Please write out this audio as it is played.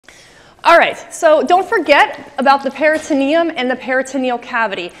All right, so don't forget about the peritoneum and the peritoneal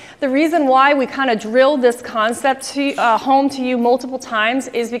cavity. The reason why we kind of drilled this concept home to you multiple times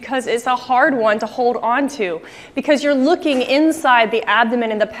is because it's a hard one to hold on to, because you're looking inside the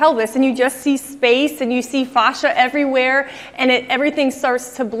abdomen and the pelvis and you just see space and you see fascia everywhere and everything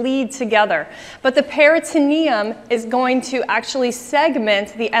starts to bleed together. But the peritoneum is going to actually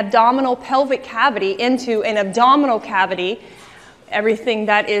segment the abdominal pelvic cavity into an abdominal cavity, everything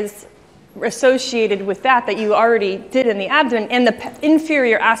that is associated with that you already did in the abdomen, and the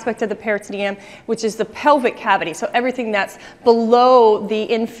inferior aspect of the peritoneum, which is the pelvic cavity. So everything that's below the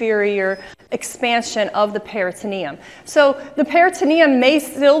inferior expansion of the peritoneum. So the peritoneum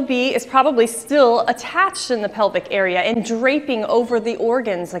is probably still attached in the pelvic area and draping over the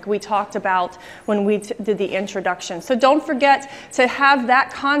organs like we talked about when we did the introduction. So don't forget to have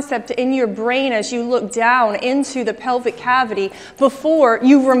that concept in your brain as you look down into the pelvic cavity before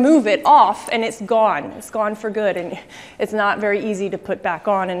you remove it off and it's gone. It's gone for good, and it's not very easy to put back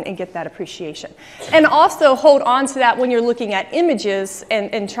on and get that appreciation. And also hold on to that when you're looking at images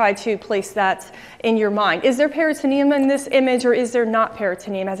and try to place that in your mind. Is there peritoneum in this image, or is there not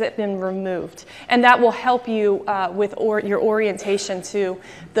peritoneum? Has it been removed? And that will help you with your orientation to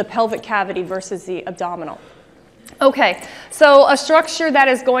the pelvic cavity versus the abdominal. Okay, so a structure that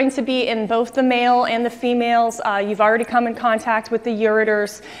is going to be in both the male and the females, you've already come in contact with the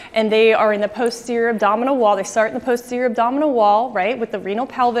ureters, and they are in the posterior abdominal wall. They start in the posterior abdominal wall, right, with the renal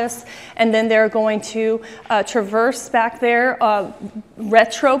pelvis, and then they're going to traverse back there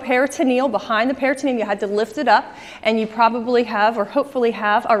retroperitoneal, behind the peritoneum. You had to lift it up, and you probably have, or hopefully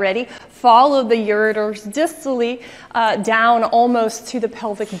have already, followed the ureters distally down almost to the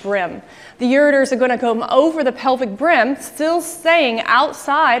pelvic brim. The ureters are going to go over the pelvic brim, still staying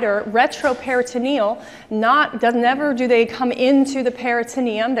outside or retroperitoneal. Never do they come into the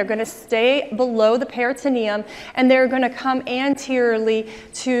peritoneum. They're going to stay below the peritoneum, and they're going to come anteriorly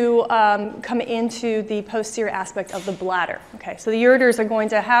to come into the posterior aspect of the bladder. Okay, so the ureters are going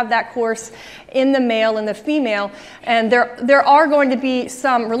to have that course in the male and the female, and there are going to be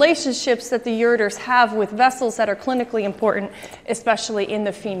some relationships that the ureters have with vessels that are clinically important, especially in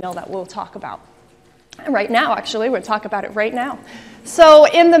the female, that we'll talk about. Right now, actually, we'll talk about it right now. So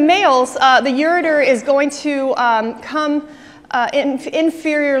in the males, the ureter is going to come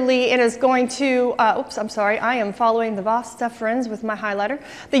inferiorly. It is going to, oops, I'm sorry, I am following the vas deferens with my highlighter.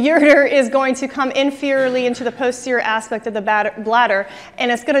 The ureter is going to come inferiorly into the posterior aspect of the bladder,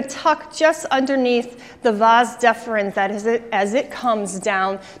 and it's going to tuck just underneath the vas deferens as it comes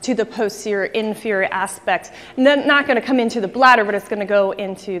down to the posterior inferior aspect. Not going to come into the bladder, but it's going to go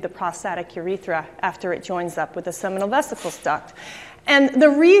into the prostatic urethra after it joins up with the seminal vesicles duct. And the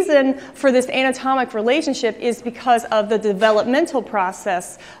reason for this anatomic relationship is because of the developmental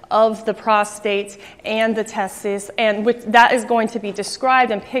process of the prostate and the testes, and that is going to be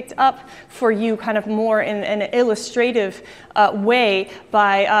described and picked up for you kind of more in an illustrative way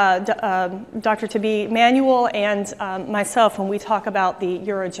by Dr. Tabi Manuel and myself when we talk about the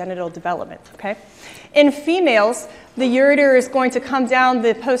urogenital development, okay? In females, the ureter is going to come down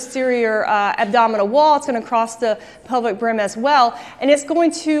the posterior abdominal wall. It's going to cross the pelvic brim as well, and it's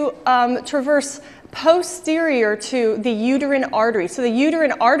going to traverse posterior to the uterine artery. So the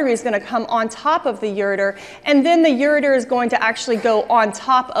uterine artery is going to come on top of the ureter, and then the ureter is going to actually go on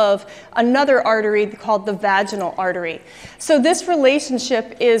top of another artery called the vaginal artery. So this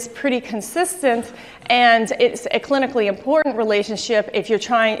relationship is pretty consistent, and it's a clinically important relationship if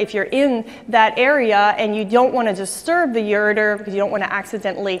you're in that area and you don't want to disturb the ureter because you don't want to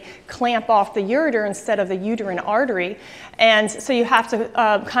accidentally clamp off the ureter instead of the uterine artery. And so you have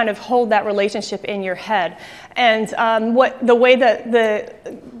to kind of hold that relationship in your head. And the way that the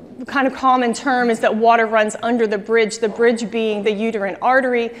kind of common term is that water runs under the bridge being the uterine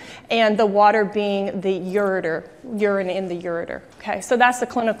artery and the water being the ureter, urine in the ureter. Okay, so that's the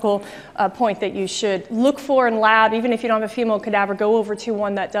clinical point that you should look for in lab. Even if you don't have a female cadaver, go over to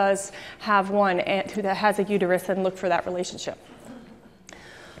one that does have one and that has a uterus and look for that relationship.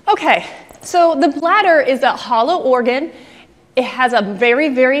 Okay, so the bladder is a hollow organ. It has a very,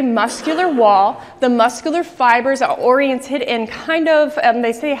 very muscular wall. The muscular fibers are oriented in kind of,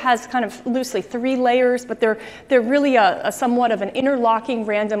 they say it has kind of loosely 3 layers, but they're really a somewhat of an interlocking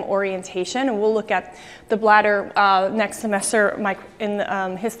random orientation. And we'll look at the bladder next semester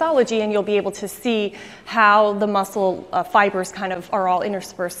in histology, and you'll be able to see how the muscle fibers kind of are all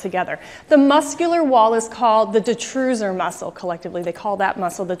interspersed together. The muscular wall is called the detrusor muscle. Collectively, they call that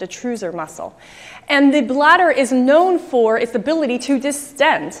muscle the detrusor muscle. And the bladder is known for its ability to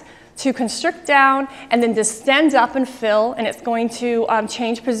distend to constrict down and then distend up and fill, and it's going to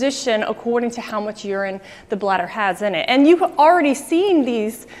change position according to how much urine the bladder has in it. And you've already seen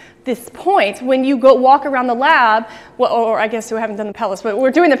this point when you go walk around the lab, well, or I guess we haven't done the pelvis, but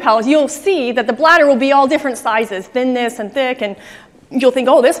we're doing the pelvis, you'll see that the bladder will be all different sizes, thinness and thick, and you'll think,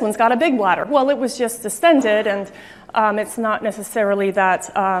 oh, this one's got a big bladder. Well, it was just distended, and it's not necessarily that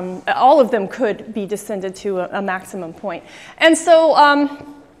all of them could be distended to a maximum point. And so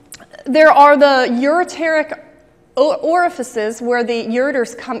there are the ureteric orifices where the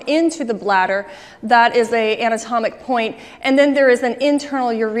ureters come into the bladder. That is an anatomic point. And then there is an internal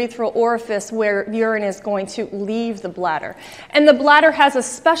urethral orifice where urine is going to leave the bladder. And the bladder has a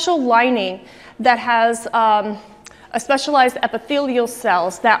special lining that has a specialized epithelial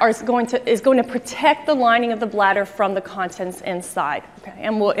cells that is going to protect the lining of the bladder from the contents inside. Okay,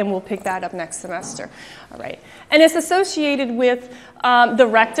 and we'll pick that up next semester. All right, and it's associated with the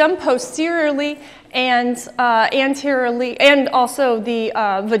rectum posteriorly and anteriorly, and also the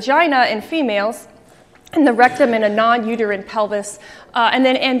vagina in females, and the rectum in a non-uterine pelvis. And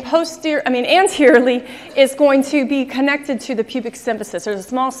then anteriorly is going to be connected to the pubic symphysis. There's a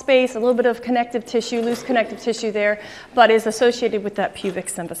small space, a little bit of connective tissue, loose connective tissue there, but is associated with that pubic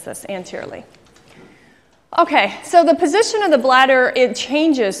symphysis anteriorly. Okay, so the position of the bladder, it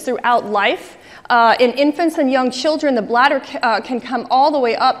changes throughout life. In infants and young children, the bladder can come all the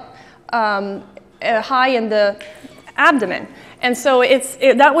way up high in the abdomen. And so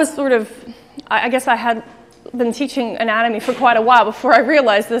that was sort of, I guess I had been teaching anatomy for quite a while before I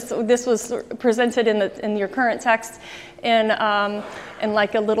realized this was presented in your current text in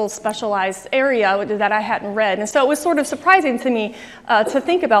like a little specialized area that I hadn't read. And so it was sort of surprising to me to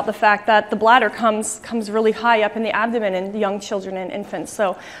think about the fact that the bladder comes really high up in the abdomen in young children and infants.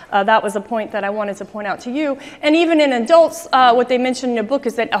 So that was a point that I wanted to point out to you. And even in adults, what they mentioned in the book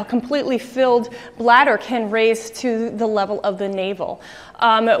is that a completely filled bladder can raise to the level of the navel,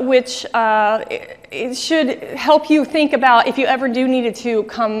 which it should help you think about if you ever do needed to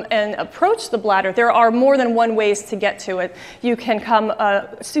come and approach the bladder. There are more than one ways to get to it. You can come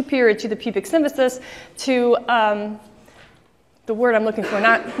superior to the pubic symphysis to, the word I'm looking for,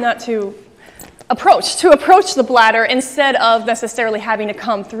 not to approach the bladder instead of necessarily having to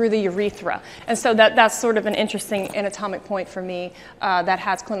come through the urethra. And so that's sort of an interesting anatomic point for me that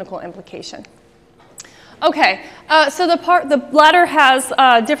has clinical implication. Okay, so the bladder has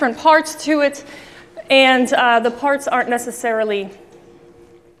different parts to it, and the parts aren't necessarily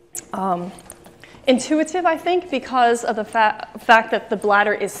intuitive, I think, because of the fact that the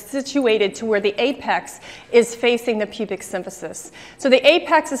bladder is situated to where the apex is facing the pubic symphysis. So the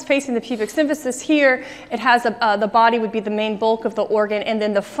apex is facing the pubic symphysis here. It has the body would be the main bulk of the organ, and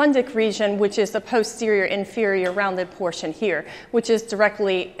then the fundic region, which is the posterior inferior rounded portion here, which is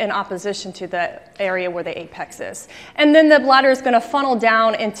directly in opposition to the area where the apex is. And then the bladder is going to funnel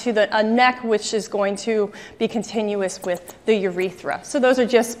down into a neck, which is going to be continuous with the urethra. So those are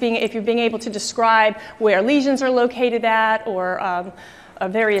just if you're being able to describe where lesions are located at, or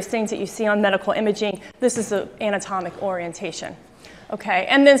various things that you see on medical imaging. This is an anatomic orientation. Okay,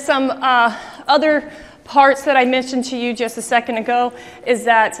 and then some other parts that I mentioned to you just a second ago is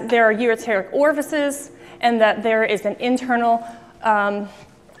that there are ureteric orifices, and that there is an internal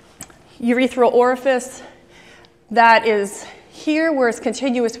urethral orifice that is here, where it's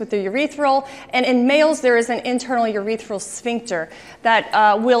continuous with the urethral, and in males there is an internal urethral sphincter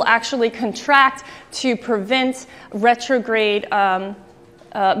that will actually contract to prevent retrograde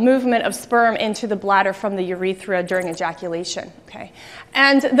movement of sperm into the bladder from the urethra during ejaculation. Okay,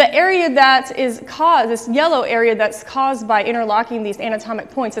 and the area that is caused, this yellow area that's caused by interlocking these anatomic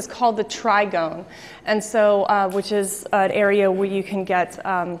points, is called the trigone, and so which is an area where you can get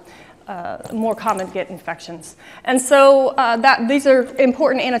more common to get infections. And so these are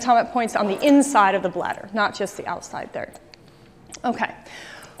important anatomic points on the inside of the bladder, not just the outside there. Okay.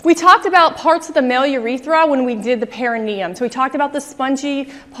 We talked about parts of the male urethra when we did the perineum. So we talked about the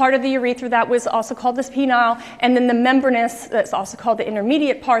spongy part of the urethra that was also called the penile, and then the membranous that's also called the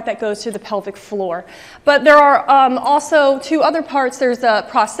intermediate part that goes to the pelvic floor. But there are also two other parts. There's a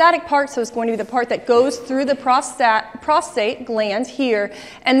prostatic part, so it's going to be the part that goes through the prostate gland here,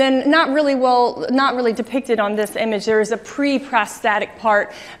 and then not really depicted on this image. There is a pre-prostatic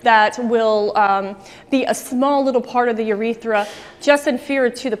part that will be a small little part of the urethra just inferior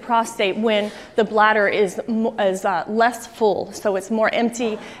to the prostate when the bladder is less full, so it's more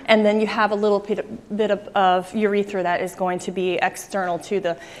empty, and then you have a little bit of urethra that is going to be external to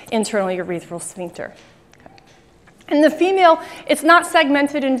the internal urethral sphincter. In the female, it's not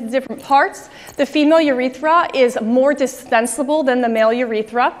segmented into different parts. The female urethra is more distensible than the male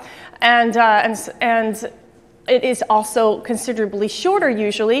urethra. and it is also considerably shorter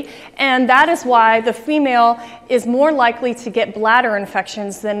usually, and that is why the female is more likely to get bladder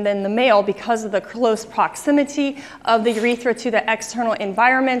infections than the male because of the close proximity of the urethra to the external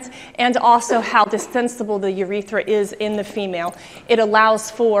environment, and also how distensible the urethra is in the female. It allows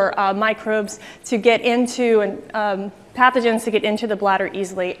for microbes to get into and pathogens to get into the bladder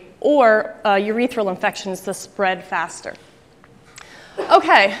easily, or urethral infections to spread faster.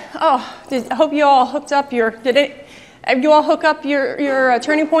 Okay. Oh, I hope you all hooked up your. Did you all hook up your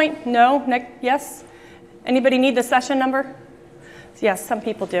turning point? No. Yes. Anybody need the session number? Yes, some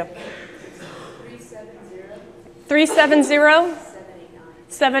people do. 370.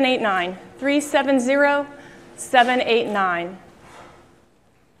 789. 370 789.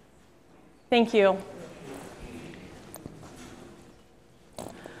 Thank you.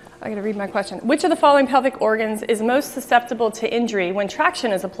 I got to read my question. Which of the following pelvic organs is most susceptible to injury when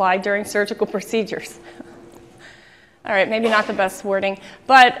traction is applied during surgical procedures? All right, maybe not the best wording,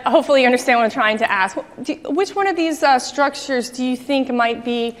 but hopefully you understand what I'm trying to ask. Which one of these structures do you think might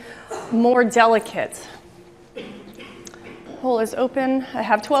be more delicate? Poll is open. I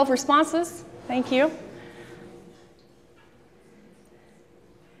have 12 responses. Thank you.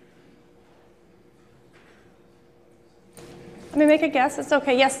 Let me make a guess. It's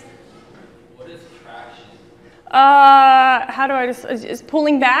okay. Yes? What is traction? How do I just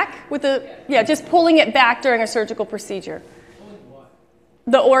pulling back with the, yeah, just pulling it back during a surgical procedure. Pulling what?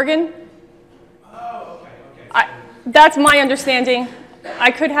 The organ. Oh, okay. That's my understanding.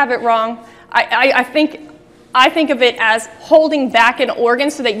 I could have it wrong. I think of it as holding back an organ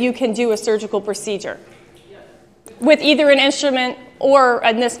so that you can do a surgical procedure. Yeah. With either an instrument, or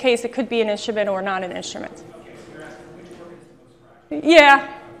in this case, it could be an instrument or not an instrument. Yeah,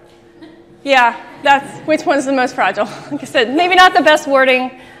 that's which one's the most fragile. Like I said, maybe not the best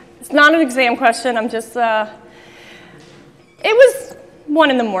wording. It's not an exam question. I'm just, it was 1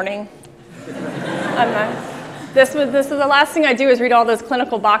 in the morning. This is the last thing I do is read all those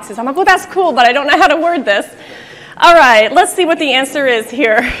clinical boxes. I'm like, well, that's cool, but I don't know how to word this. All right, let's see what the answer is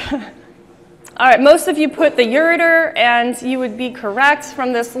here. All right, most of you put the ureter, and you would be correct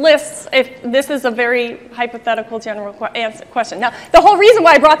from this list if this is a very hypothetical general question. Now, the whole reason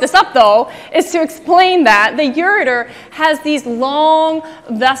why I brought this up, though, is to explain that the ureter has these long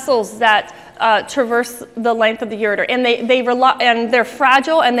vessels that traverse the length of the ureter, and they're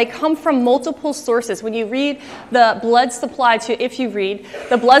fragile, and they come from multiple sources. When you read the blood supply if you read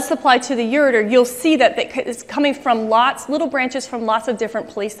the blood supply to the ureter, you'll see that it's coming from little branches from lots of different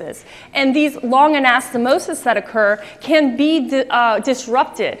places. And these long anastomosis that occur can be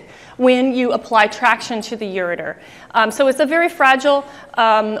disrupted when you apply traction to the ureter. So it's a very fragile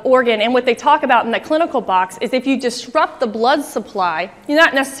organ, and what they talk about in the clinical box is if you disrupt the blood supply, you're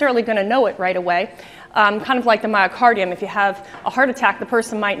not necessarily going to know it right away. Kind of like the myocardium. If you have a heart attack, the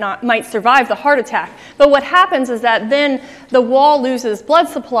person might survive the heart attack. But what happens is that then the wall loses blood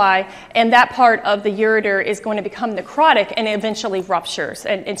supply, and that part of the ureter is going to become necrotic and eventually ruptures.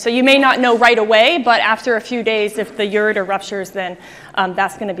 And so you may not know right away, but after a few days, if the ureter ruptures, then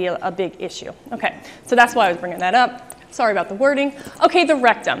that's going to be a big issue. Okay, so that's why I was bringing that up. Sorry about the wording. Okay, the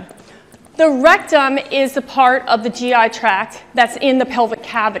rectum. The rectum is the part of the GI tract that's in the pelvic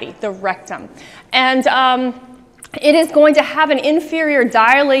cavity, the rectum. And it is going to have an inferior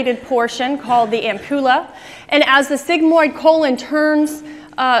dilated portion called the ampulla. And as the sigmoid colon turns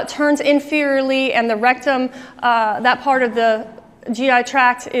inferiorly, and the rectum, that part of the GI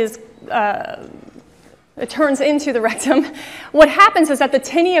tract it turns into the rectum, what happens is that the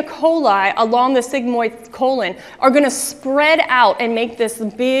tinea coli along the sigmoid colon are going to spread out and make this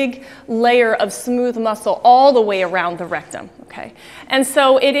big layer of smooth muscle all the way around the rectum. Okay, and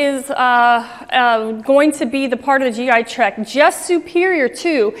so it is going to be the part of the GI tract just superior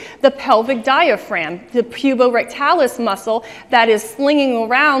to the pelvic diaphragm, the puborectalis muscle that is slinging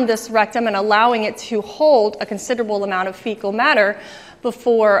around this rectum and allowing it to hold a considerable amount of fecal matter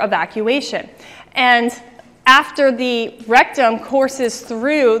before evacuation. And after the rectum courses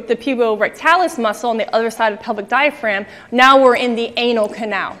through the puborectalis muscle on the other side of the pelvic diaphragm, now we're in the anal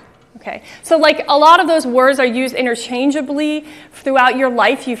canal. Okay, so like a lot of those words are used interchangeably throughout your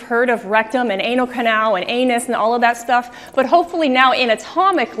life. You've heard of rectum and anal canal and anus and all of that stuff, but hopefully now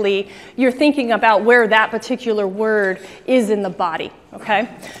anatomically you're thinking about where that particular word is in the body. Okay,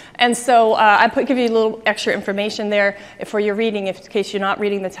 And so I give you a little extra information there for your reading, in case you're not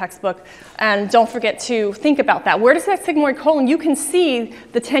reading the textbook. And don't forget to think about that. Where does that sigmoid colon? You can see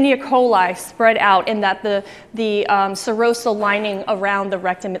the Taenia coli spread out in that the serosal lining around the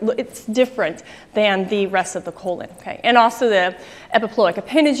rectum, it's different than the rest of the colon. Okay? And also the epiploic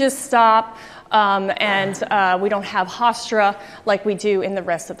appendages stop, and we don't have haustra like we do in the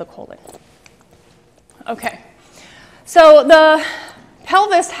rest of the colon. Okay, so the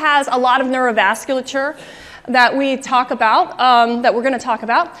pelvis has a lot of neurovasculature that we talk about, that we're going to talk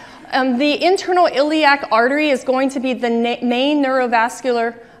about. The internal iliac artery is going to be the main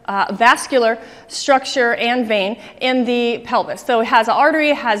neurovascular vascular structure and vein in the pelvis. So it has an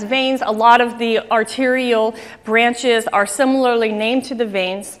artery, it has veins. A lot of the arterial branches are similarly named to the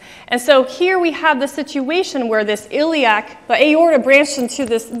veins. And so here we have the situation where this iliac, the aorta branched into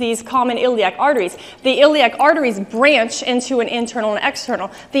these common iliac arteries. The iliac arteries branch into an internal and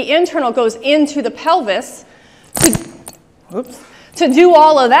external. The internal goes into the pelvis to do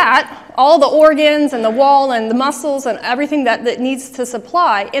all of that, all the organs and the wall and the muscles and everything that needs to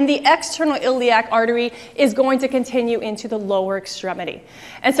supply. And the external iliac artery is going to continue into the lower extremity.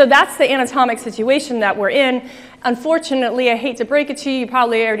 And so that's the anatomic situation that we're in. Unfortunately, I hate to break it to you, you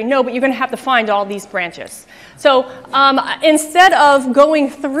probably already know, but you're going to have to find all these branches. So instead of going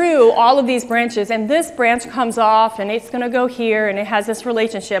through all of these branches, and this branch comes off and it's going to go here and it has this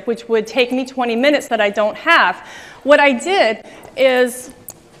relationship, which would take me 20 minutes that I don't have, what I did is,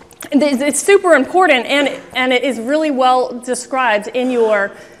 it's super important and it is really well described in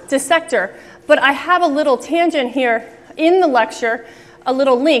your dissector, but I have a little tangent here in the lecture, a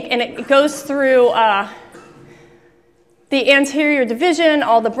little link, and it goes through the anterior division,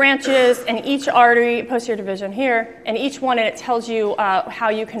 all the branches, and each artery, posterior division here, and each one, and it tells you how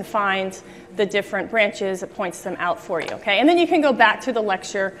you can find the different branches. It points them out for you, okay? And then you can go back to the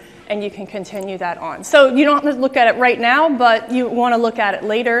lecture and you can continue that on. So you don't have to look at it right now, but you want to look at it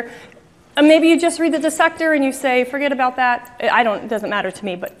later. And maybe you just read the dissector and you say, forget about that. It doesn't matter to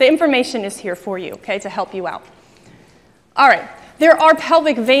me, but the information is here for you, okay, to help you out. All right, there are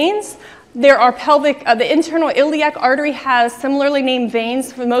pelvic veins. There are the internal iliac artery has similarly named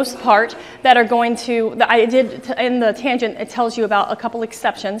veins for the most part that are going to, in the tangent, it tells you about a couple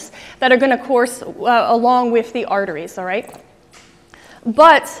exceptions that are going to course along with the arteries, all right?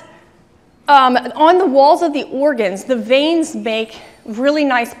 But on the walls of the organs, the veins make really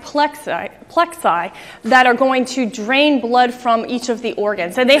nice plexi that are going to drain blood from each of the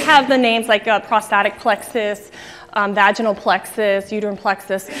organs. And they have the names like prostatic plexus, vaginal plexus, uterine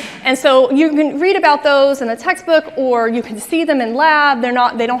plexus. And so you can read about those in the textbook, or you can see them in lab.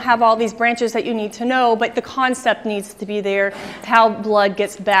 They don't have all these branches that you need to know, but the concept needs to be there, how blood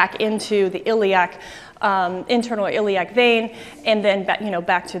gets back into the iliac, internal iliac vein, and then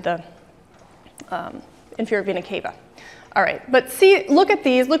back to the inferior vena cava. All right, but see, look at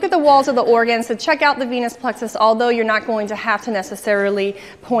these. Look at the walls of the organs. So check out the venous plexus, although you're not going to have to necessarily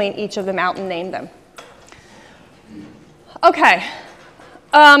point each of them out and name them. Okay.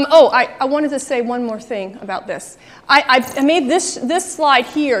 I wanted to say one more thing about this. I made this slide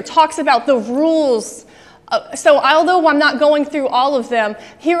here, talks about the rules. So although I'm not going through all of them,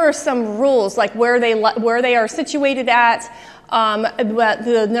 here are some rules, like where they are situated at.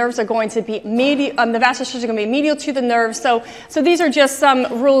 The nerves are going to be medial, the vasculature are going to be medial to the nerves. So these are just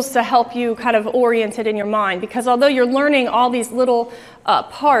some rules to help you kind of orient it in your mind, because although you're learning all these little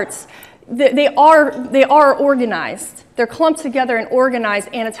parts, they are organized. They're clumped together and organized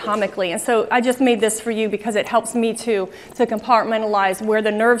anatomically. And so I just made this for you because it helps me to compartmentalize where the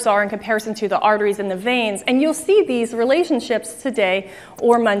nerves are in comparison to the arteries and the veins. And you'll see these relationships today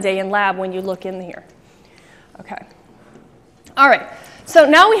or Monday in lab when you look in here. Okay. All right. So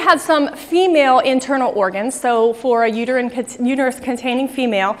now we have some female internal organs. So for a uterus-containing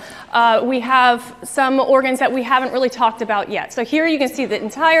female, we have some organs that we haven't really talked about yet. So here you can see the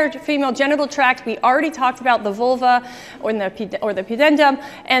entire female genital tract. We already talked about the vulva or the pudendum.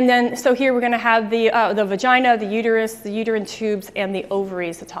 And then, so here we're going to have the vagina, the uterus, the uterine tubes, and the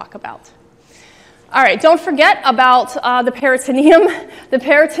ovaries to talk about. All right, don't forget about the peritoneum. The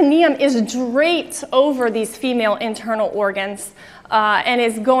peritoneum is draped over these female internal organs and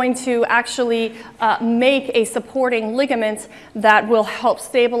is going to actually make a supporting ligament that will help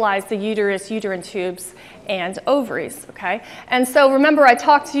stabilize the uterus, uterine tubes, and ovaries, okay? And so remember I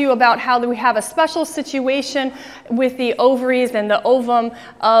talked to you about how we have a special situation with the ovaries and the ovum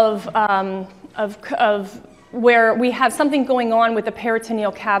of where we have something going on with the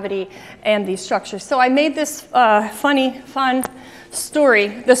peritoneal cavity and these structures. So I made this fun story,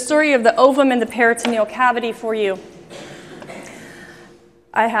 the story of the ovum and the peritoneal cavity for you.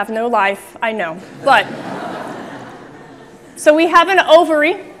 I have no life, I know. But, so we have an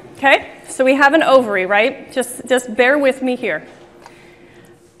ovary, okay? So we have an ovary, right? Just bear with me here.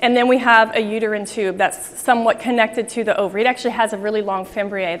 And then we have a uterine tube that's somewhat connected to the ovary. It actually has a really long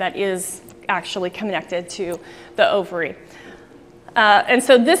fimbriae that is actually connected to the ovary. And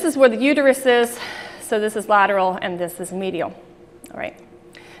so this is where the uterus is. So this is lateral and this is medial, all right?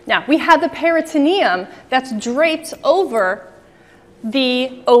 Now, we have the peritoneum that's draped over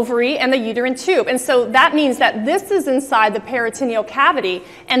the ovary and the uterine tube. And so that means that this is inside the peritoneal cavity,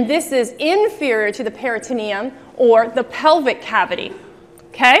 and this is inferior to the peritoneum or the pelvic cavity.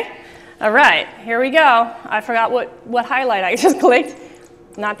 Okay? All right, here we go. I forgot what highlight I just clicked.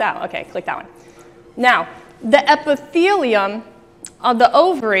 Not that one. Okay, click that one. Now, the epithelium of the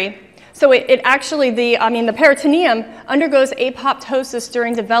ovary, so it actually, the peritoneum undergoes apoptosis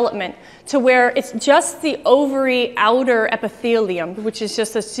during development to where it's just the ovary outer epithelium, which is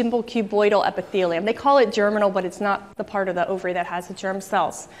just a simple cuboidal epithelium. They call it germinal, but it's not the part of the ovary that has the germ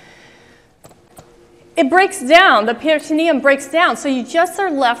cells. It breaks down, the peritoneum breaks down, so you just are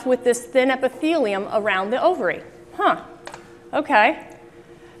left with this thin epithelium around the ovary. Huh, okay.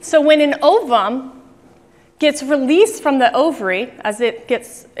 So when an ovum gets released from the ovary, as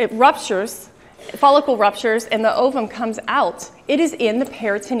it ruptures, follicle ruptures, and the ovum comes out, it is in the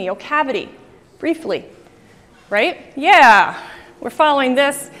peritoneal cavity, briefly, right? Yeah, we're following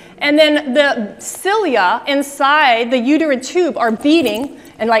this. And then the cilia inside the uterine tube are beating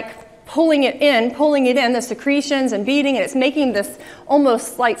and like pulling it in, the secretions and beating, and it's making this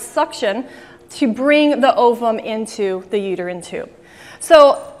almost like suction to bring the ovum into the uterine tube.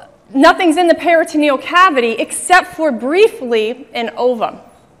 So nothing's in the peritoneal cavity except for briefly an ovum.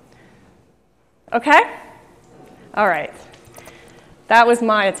 Okay? All right. That was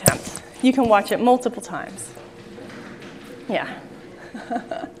my attempt. You can watch it multiple times. Yeah.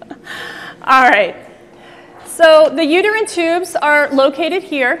 All right. So the uterine tubes are located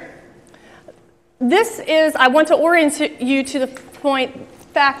here. This is, I want to orient you to the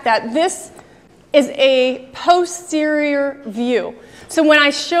fact that this is a posterior view. So when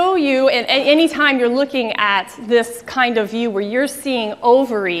I show you, and anytime you're looking at this kind of view where you're seeing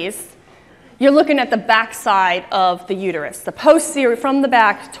ovaries, you're looking at the back side of the uterus, the posterior, from the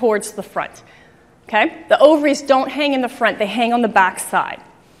back towards the front. Okay? The ovaries don't hang in the front, they hang on the back side.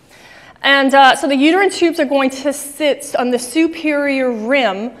 And so the uterine tubes are going to sit on the superior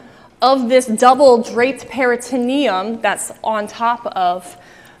rim of this double draped peritoneum that's on top of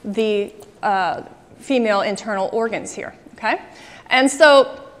the female internal organs here, okay? And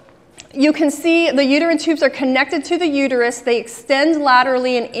so you can see the uterine tubes are connected to the uterus. They extend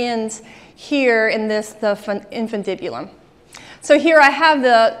laterally and end here in the infundibulum. So here I have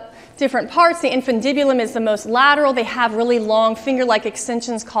the different parts. The infundibulum is the most lateral. They have really long finger-like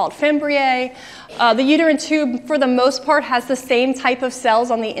extensions called fimbriae. The uterine tube, for the most part, has the same type of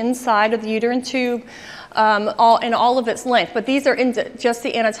cells on the inside of the uterine tube in all of its length, but these are just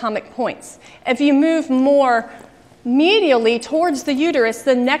the anatomic points. If you move more medially towards the uterus,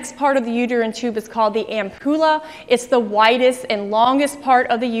 the next part of the uterine tube is called the ampulla. It's the widest and longest part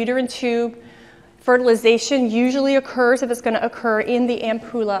of the uterine tube. Fertilization usually occurs, if it's going to occur, in the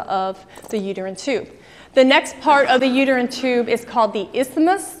ampulla of the uterine tube. The next part of the uterine tube is called the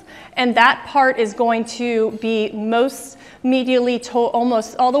isthmus, and that part is going to be most medially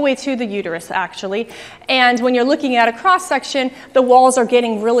almost all the way to the uterus, actually. And when you're looking at a cross-section, the walls are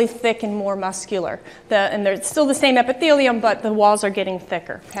getting really thick and more muscular. And they're still the same epithelium, but the walls are getting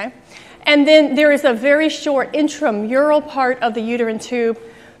thicker, okay? And then there is a very short intramural part of the uterine tube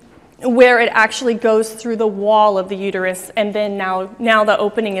where it actually goes through the wall of the uterus, and then now the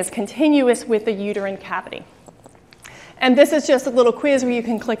opening is continuous with the uterine cavity. And this is just a little quiz where you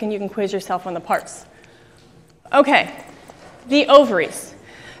can click and you can quiz yourself on the parts. Okay, the ovaries.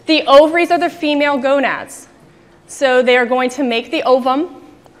 The ovaries are the female gonads. So they are going to make the ovum,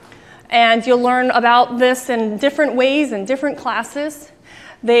 and you'll learn about this in different ways in different classes.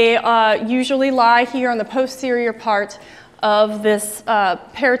 They usually lie here on the posterior part of this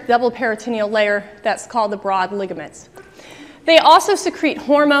double peritoneal layer that's called the broad ligaments. They also secrete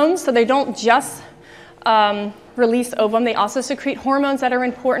hormones, so they don't just release ovum. They also secrete hormones that are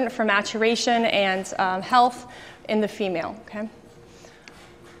important for maturation and health in the female, okay?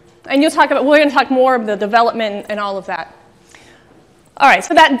 And we're going to talk more of the development and all of that. All right,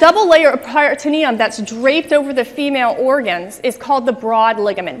 so that double layer of peritoneum that's draped over the female organs is called the broad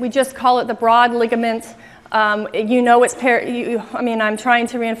ligament. We just call it the broad ligament. You know it's I'm trying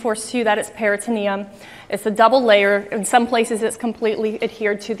to reinforce to you that it's peritoneum. It's a double layer. In some places, it's completely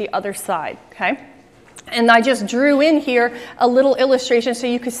adhered to the other side, okay? And I just drew in here a little illustration so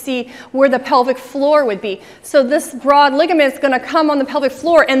you could see where the pelvic floor would be. So this broad ligament is going to come on the pelvic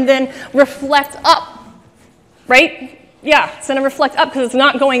floor and then reflect up, right? Yeah, it's going to reflect up because it's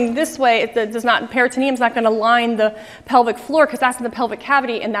not going this way. Peritoneum is not going to line the pelvic floor because that's in the pelvic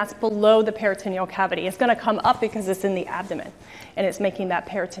cavity and that's below the peritoneal cavity. It's going to come up because it's in the abdomen and it's making that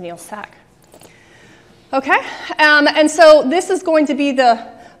peritoneal sac. Okay, and so this is going to be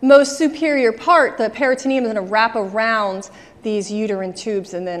the most superior part. The peritoneum is going to wrap around these uterine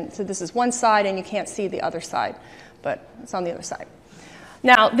tubes, and then, so this is one side, and you can't see the other side, but it's on the other side.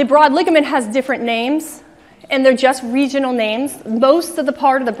 Now, the broad ligament has different names, and they're just regional names. Most of the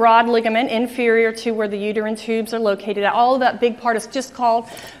part of the broad ligament, inferior to where the uterine tubes are located, all of that big part is just called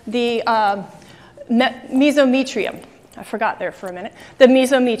the mesometrium. I forgot there for a minute. The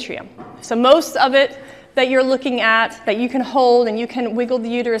mesometrium. So most of it that you're looking at, that you can hold, and you can wiggle the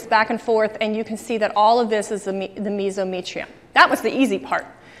uterus back and forth, and you can see that all of this is the mesometrium. That was the easy part.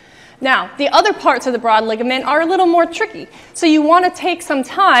 Now, the other parts of the broad ligament are a little more tricky. So you want to take some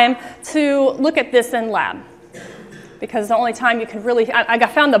time to look at this in lab, because the only time you can really, I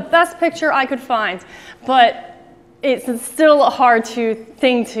found the best picture I could find, but it's still a hard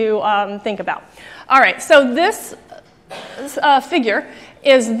thing to think about. All right, so this figure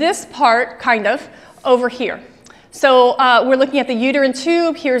is this part, kind of, over here. So we're looking at the uterine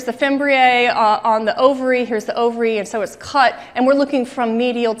tube. Here's the fimbriae on the ovary. Here's the ovary, and so it's cut. And we're looking from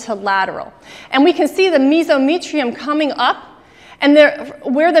medial to lateral. And we can see the mesometrium coming up. And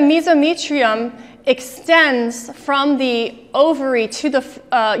where the mesometrium extends from the ovary to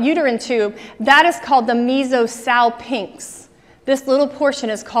the uterine tube, that is called the mesosalpinx. This little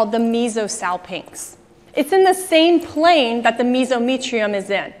portion is called the mesosalpinx. It's in the same plane that the mesometrium is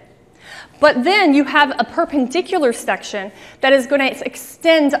in. But then you have a perpendicular section that is going to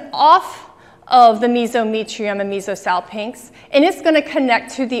extend off of the mesometrium and mesosalpinx, and it's going to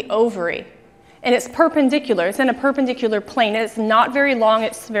connect to the ovary. And it's perpendicular. It's in a perpendicular plane. It's not very long.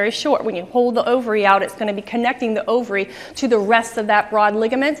 It's very short. When you hold the ovary out, it's going to be connecting the ovary to the rest of that broad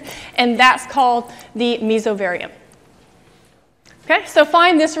ligament, and that's called the mesovarium. Okay, so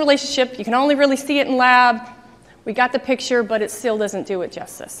find this relationship. You can only really see it in lab. We got the picture, but it still doesn't do it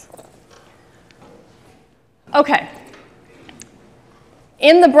justice. Okay,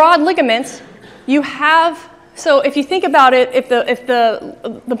 in the broad ligament, you have, so if you think about it, if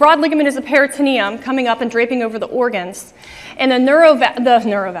the broad ligament is a peritoneum coming up and draping over the organs, and the neurovascular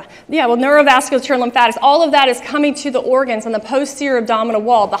lymphatics, all of that is coming to the organs on the posterior abdominal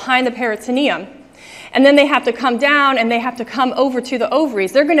wall behind the peritoneum. And then they have to come down and they have to come over to the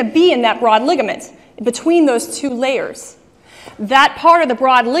ovaries. They're going to be in that broad ligament between those two layers. That part of the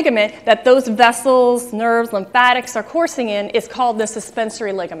broad ligament that those vessels, nerves, lymphatics are coursing in is called the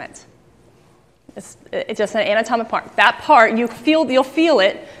suspensory ligament. It's just an anatomic part. That part, you'll feel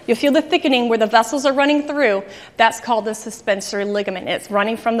it. You'll feel the thickening where the vessels are running through. That's called the suspensory ligament. It's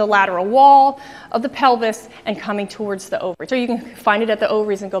running from the lateral wall of the pelvis and coming towards the ovaries. Or you can find it at the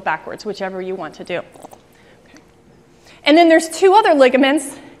ovaries and go backwards, whichever you want to do. Okay. And then there's two other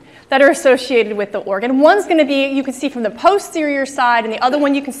ligaments that are associated with the organ. One's going to be, you can see from the posterior side, and the other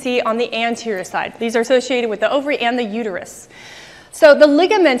one you can see on the anterior side. These are associated with the ovary and the uterus. So the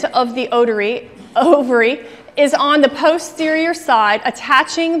ligament of the ovary is on the posterior side,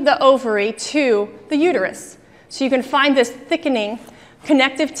 attaching the ovary to the uterus. So you can find this thickening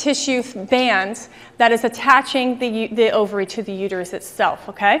connective tissue band that is attaching the ovary to the uterus itself,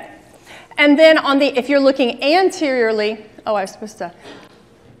 okay? And then if you're looking anteriorly, oh, I was supposed to,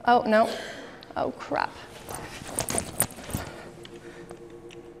 oh, no. Oh, crap.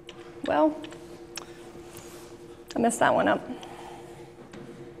 Well, I messed that one up.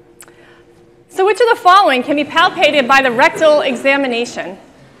 So which of the following can be palpated by the rectal examination?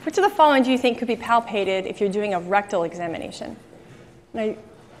 Which of the following do you think could be palpated if you're doing a rectal examination? And I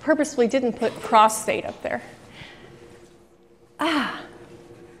purposefully didn't put prostate up there. Ah.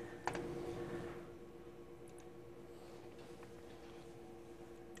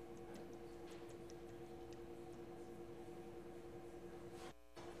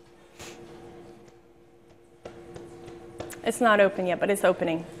 It's not open yet, but it's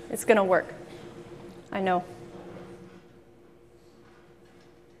opening. It's going to work. I know.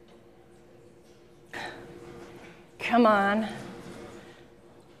 Come on.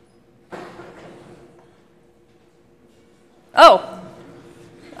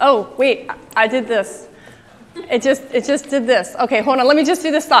 Oh, wait, I did this. It just did this. Okay, hold on, let me just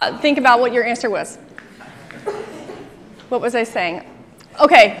do this thought. Think about what your answer was. What was I saying?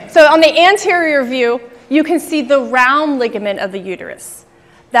 Okay, so on the anterior view, you can see the round ligament of the uterus.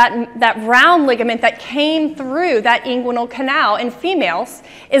 that round ligament that came through that inguinal canal in females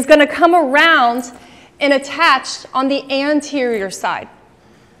is going to come around and attach on the anterior side.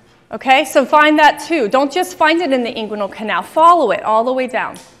 Okay, so find that too. Don't just find it in the inguinal canal. Follow it all the way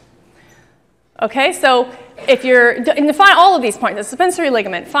down. Okay, so if you're, and find all of these points, the suspensory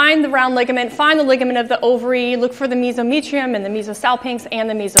ligament, find the round ligament, find the ligament of the ovary, look for the mesometrium and the mesosalpinx and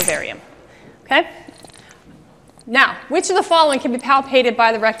the mesovarium. Okay? Now, which of the following can be palpated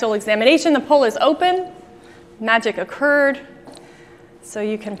by the rectal examination? The poll is open. Magic occurred. So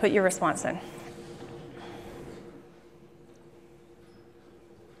you can put your response in.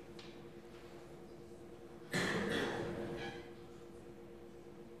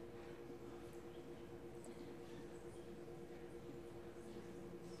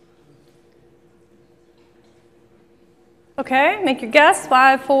 Okay, make your guess.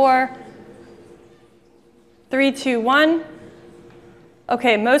 5, 4, 3, 2, 1.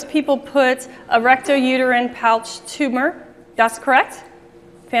 Okay, most people put a rectouterine pouch tumor. That's correct.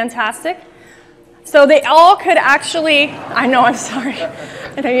 Fantastic. So they all could actually, I know, I'm sorry.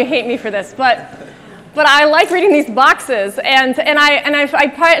 I know you hate me for this, but I like reading these boxes, and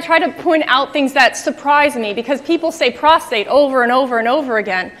I try to point out things that surprise me, because people say prostate over and over and over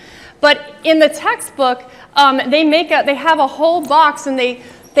again. But in the textbook, they have a whole box, and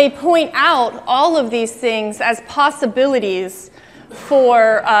they point out all of these things as possibilities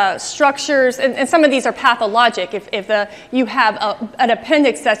for structures, and some of these are pathologic. If you have an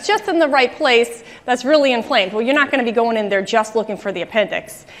appendix that's just in the right place, that's really inflamed, well, you're not going to be going in there just looking for the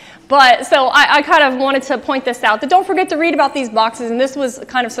appendix. But so I kind of wanted to point this out. But don't forget to read about these boxes, and this was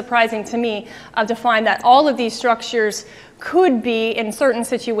kind of surprising to me to find that all of these structures could be, in certain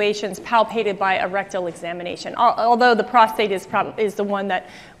situations, palpated by a rectal examination. Although the prostate is the one that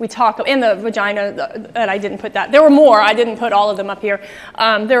we talk, in the vagina, that I didn't put that. There were more, I didn't put all of them up here.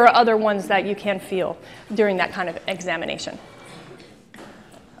 There are other ones that you can feel during that kind of examination.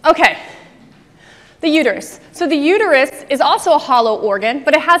 Okay, the uterus. So the uterus is also a hollow organ,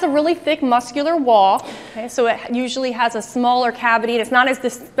 but it has a really thick muscular wall. Okay, so it usually has a smaller cavity. It's not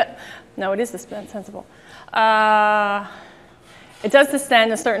as no, it is distensible. It does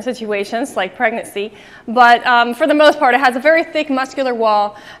distend in certain situations, like pregnancy, but for the most part, it has a very thick muscular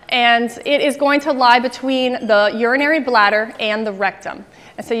wall, and it is going to lie between the urinary bladder and the rectum.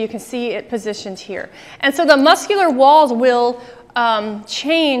 And so you can see it positioned here. And so the muscular walls will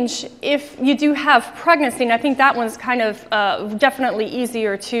change if you do have pregnancy, and I think that one's kind of definitely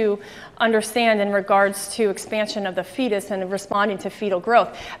easier to understand in regards to expansion of the fetus and responding to fetal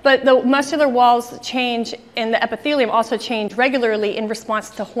growth. But the muscular walls change, and the epithelium also change regularly in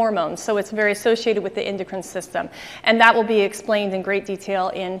response to hormones, so it's very associated with the endocrine system. And that will be explained in great detail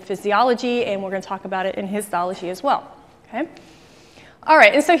in physiology, and we're going to talk about it in histology as well. Okay? All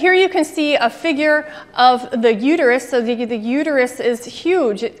right, and so here you can see a figure of the uterus. So the uterus is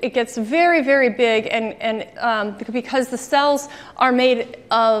huge. It gets very, very big, and because the cells are made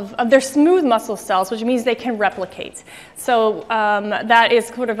of they're smooth muscle cells, which means they can replicate. So that is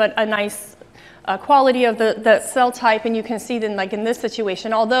sort of a nice quality of the cell type, and you can see then, like in this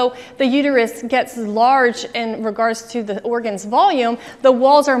situation, although the uterus gets large in regards to the organ's volume, the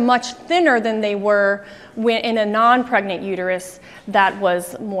walls are much thinner than they were when in a non-pregnant uterus that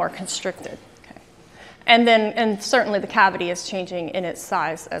was more constricted. Okay. And certainly the cavity is changing in its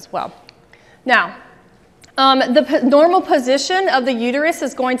size as well. Now, the normal position of the uterus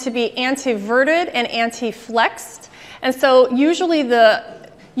is going to be anteverted and anteflexed, and so usually the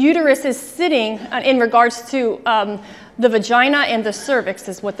uterus is sitting in regards to the vagina and the cervix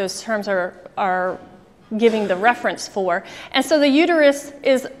is what those terms are giving the reference for. And so the uterus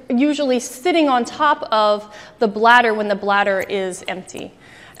is usually sitting on top of the bladder when the bladder is empty.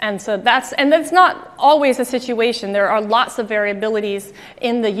 And so that's not always a situation. There are lots of variabilities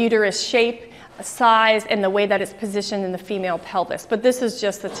in the uterus shape, size, and the way that it's positioned in the female pelvis. But this is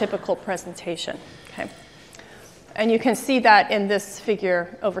just the typical presentation. Okay. And you can see that in this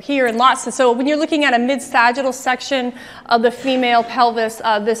figure over here, and so when you're looking at a mid-sagittal section of the female pelvis,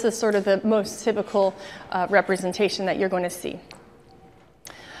 this is sort of the most typical representation that you're going to see.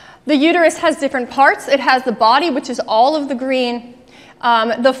 The uterus has different parts. It has the body, which is all of the green.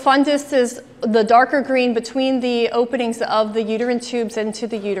 The fundus is the darker green between the openings of the uterine tubes into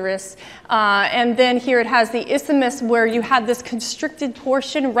the uterus. And then here it has the isthmus, where you have this constricted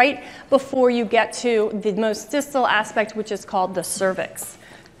portion right before you get to the most distal aspect, which is called the cervix.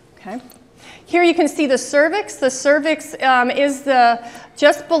 Okay? Here you can see the cervix. The cervix is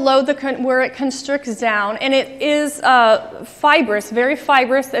just below where it constricts down, and it is fibrous, very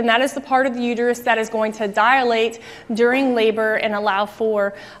fibrous, and that is the part of the uterus that is going to dilate during labor and allow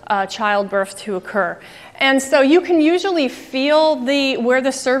for childbirth to occur. And so you can usually feel where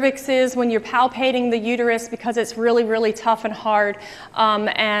the cervix is when you're palpating the uterus because it's really, really tough and hard.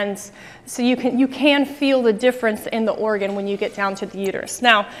 And so you can feel the difference in the organ when you get down to the uterus.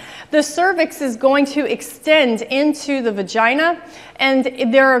 Now, the cervix is going to extend into the vagina, and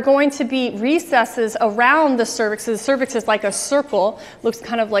there are going to be recesses around the cervix. So the cervix is like a circle, looks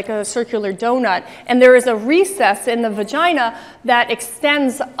kind of like a circular donut, and there is a recess in the vagina that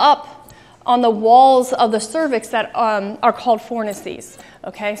extends up on the walls of the cervix that are called fornices.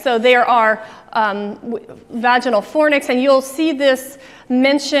 Okay, so there are vaginal fornix, and you'll see this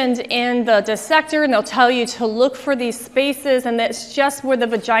mentioned in the dissector, and they'll tell you to look for these spaces, and that's just where the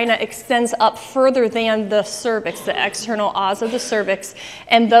vagina extends up further than the cervix, the external os of the cervix,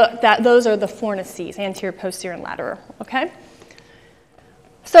 and those are the fornices, anterior, posterior, and lateral. Okay.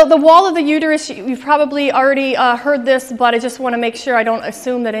 So the wall of the uterus, you've probably already heard this, but I just want to make sure I don't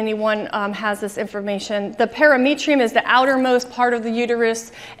assume that anyone has this information. The perimetrium is the outermost part of the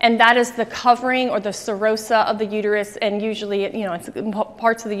uterus, and that is the covering or the serosa of the uterus, and usually,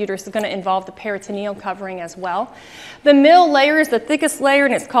 parts of the uterus are going to involve the peritoneal covering as well. The middle layer is the thickest layer,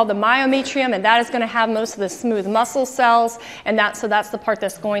 and it's called the myometrium, and that is going to have most of the smooth muscle cells, and so that's the part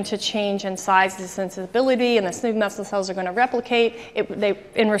that's going to change in size and sensibility, and the smooth muscle cells are going to replicate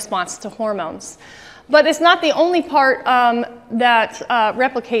in response to hormones. But it's not the only part that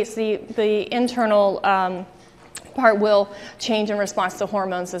replicates. The internal part will change in response to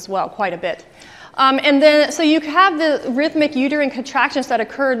hormones as well, quite a bit. And then, so you have the rhythmic uterine contractions that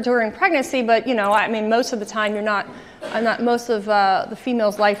occur during pregnancy, but most of the time most of the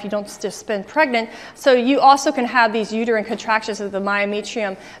female's life, you don't just spend pregnant. So you also can have these uterine contractions of the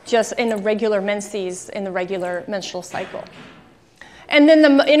myometrium just in the regular menses, in the regular menstrual cycle. And then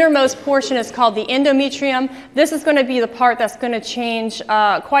the innermost portion is called the endometrium. This is going to be the part that's going to change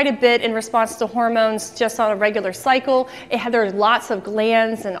quite a bit in response to hormones just on a regular cycle. There are lots of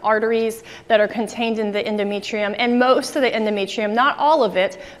glands and arteries that are contained in the endometrium, and most of the endometrium, not all of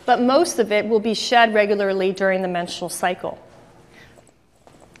it, but most of it will be shed regularly during the menstrual cycle.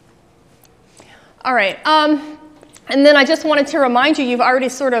 All right. And then I just wanted to remind you, you've already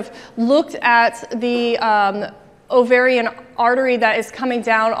sort of looked at the ovarian artery that is coming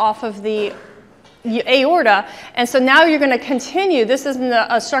down off of the aorta, and so now you're going to continue. This isn't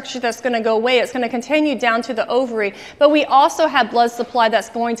a structure that's going to go away. It's going to continue down to the ovary, but we also have blood supply that's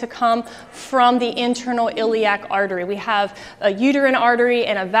going to come from the internal iliac artery. We have a uterine artery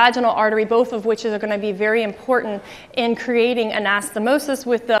and a vaginal artery, both of which are going to be very important in creating anastomosis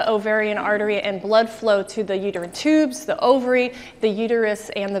with the ovarian artery and blood flow to the uterine tubes, the ovary, the uterus,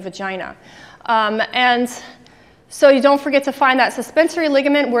 and the vagina. So you don't forget to find that suspensory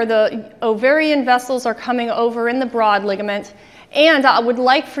ligament where the ovarian vessels are coming over in the broad ligament. And I would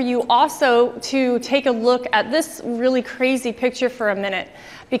like for you also to take a look at this really crazy picture for a minute,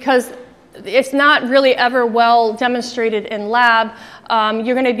 because it's not really ever well demonstrated in lab.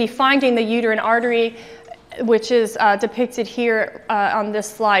 You're going to be finding the uterine artery, which is depicted here on this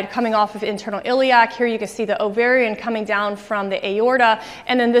slide, coming off of internal iliac. Here you can see the ovarian coming down from the aorta,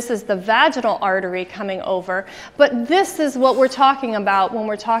 and then this is the vaginal artery coming over. But this is what we're talking about when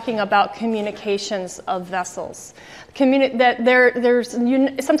we're talking about communications of vessels. Sometimes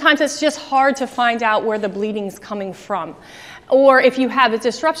it's just hard to find out where the bleeding's coming from. Or if you have a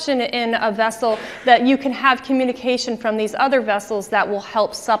disruption in a vessel, that you can have communication from these other vessels that will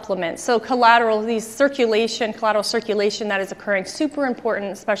help supplement. So collateral circulation that is occurring, super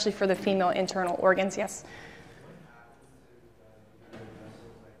important, especially for the female internal organs. Yes?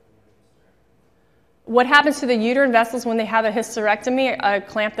 What happens to the uterine vessels when they have a hysterectomy?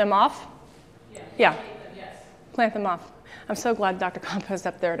 Clamp them off? Yeah. Clamp them off. I'm so glad Dr. Compo's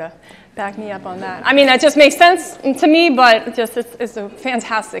up there to back me up on that. I mean, that just makes sense to me, but just it's a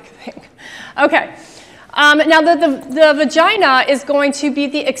fantastic thing. Okay. Now, the vagina is going to be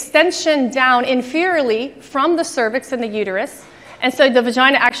the extension down inferiorly from the cervix and the uterus. And so the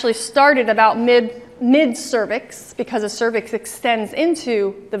vagina actually started about mid-cervix, because the cervix extends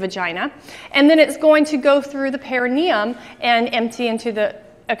into the vagina. And then it's going to go through the perineum and empty into the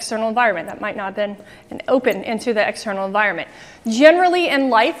external environment. That might not have been open into the external environment. Generally in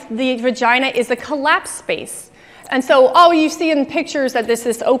life, the vagina is a collapse space. And so all you see in pictures that this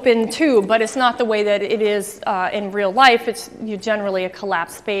is open tube, but it's not the way that it is in real life. It's generally a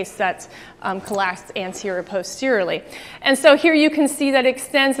collapsed space that's collapsed anterior posteriorly. And so here you can see that it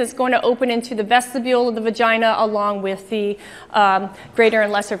extends. It's going to open into the vestibule of the vagina along with the greater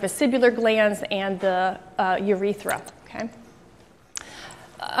and lesser vestibular glands and the urethra. Okay.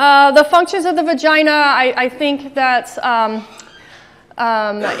 The functions of the vagina, I think that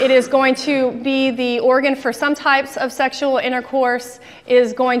it is going to be the organ for some types of sexual intercourse,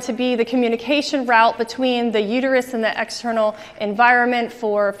 is going to be the communication route between the uterus and the external environment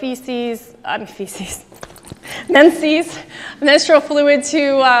for menses, menstrual fluid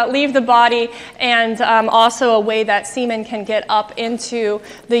to leave the body, and also a way that semen can get up into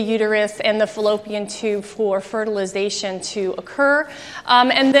the uterus and the fallopian tube for fertilization to occur.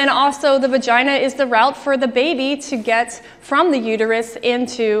 And then also the vagina is the route for the baby to get from the uterus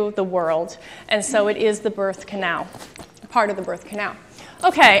into the world. And so it is the birth canal, part of the birth canal.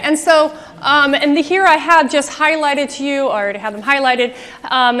 Okay, and so here I have just highlighted to you, or I already have them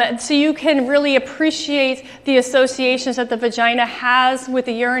highlighted, so you can really appreciate the associations that the vagina has with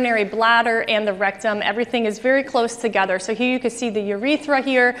the urinary bladder and the rectum. Everything is very close together. So here you can see the urethra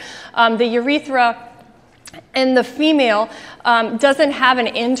here. The urethra in the female doesn't have an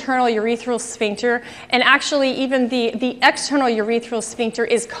internal urethral sphincter, and actually even the external urethral sphincter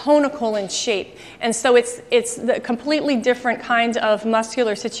is conical in shape, and so it's the completely different kind of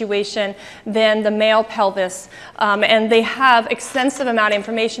muscular situation than the male pelvis, and they have extensive amount of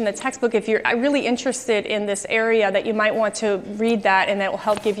information in the textbook. If you're really interested in this area, that you might want to read that, and that will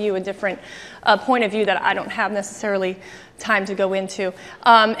help give you a different point of view that I don't have necessarily time to go into.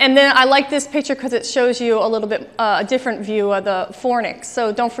 And then I like this picture because it shows you a little bit a different view of the fornix.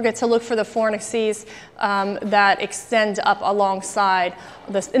 So don't forget to look for the fornixes that extend up alongside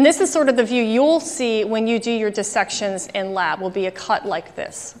this. And this is sort of the view you'll see when you do your dissections in lab, will be a cut like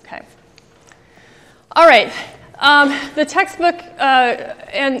this. Okay. All right. The textbook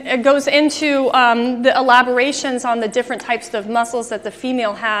and it goes into the elaborations on the different types of muscles that the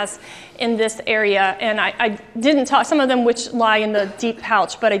female has in this area. And I didn't talk, some of them which lie in the deep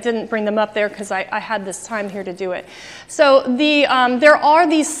pouch, but I didn't bring them up there because I had this time here to do it. So there are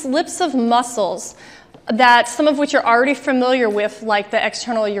these slips of muscles that some of which you're already familiar with, like the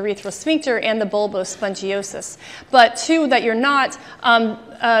external urethral sphincter and the bulbospongiosus. But two that you're not,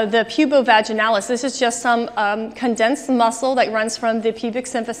 the pubovaginalis. This is just some condensed muscle that runs from the pubic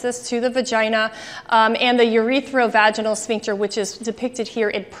symphysis to the vagina, and the urethrovaginal sphincter, which is depicted here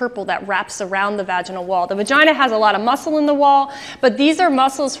in purple, that wraps around the vaginal wall. The vagina has a lot of muscle in the wall, but these are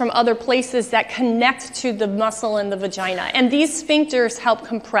muscles from other places that connect to the muscle in the vagina. And these sphincters help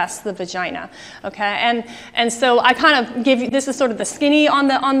compress the vagina, okay? And so I kind of give you, this is sort of the skinny on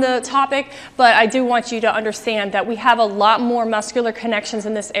the topic, but I do want you to understand that we have a lot more muscular connections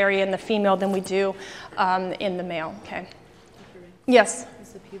in this area in the female than we do in the male, okay? Yes?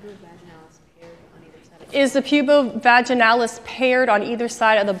 Is the pubovaginalis paired on either side? Is the pubovaginalis paired on either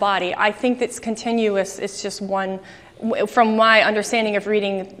side of the body? I think it's continuous. It's just one, from my understanding of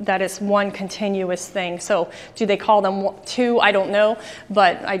reading, that is one continuous thing. So do they call them two? I don't know,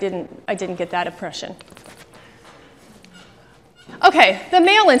 but I didn't get that impression. Okay, the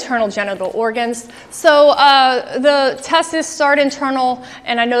male internal genital organs. So the testes start internal,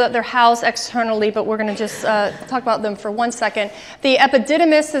 and I know that they're housed externally, but we're going to just talk about them for 1 second. The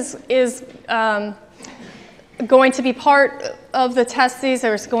epididymis is going to be part of the testes.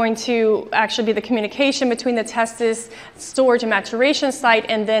 There's going to actually be the communication between the testes, storage and maturation site,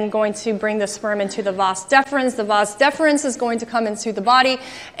 and then going to bring the sperm into the vas deferens. The vas deferens is going to come into the body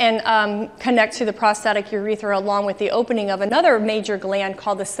and connect to the prostatic urethra along with the opening of another major gland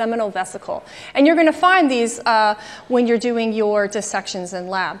called the seminal vesicle. And you're going to find these when you're doing your dissections in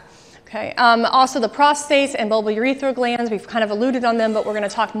lab. Okay. Also the prostate and bulbourethral glands, we've kind of alluded on them, but we're going to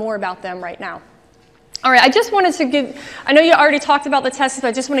talk more about them right now. All right, I just wanted to give, I know you already talked about the testes, but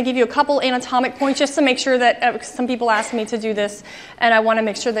I just want to give you a couple anatomic points just to make sure that, some people asked me to do this, and I want to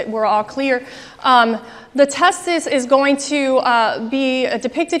make sure that we're all clear. The testis is going to be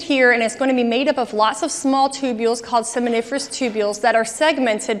depicted here, and it's going to be made up of lots of small tubules called seminiferous tubules that are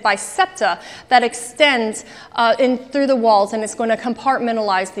segmented by septa that extend through the walls, and it's going to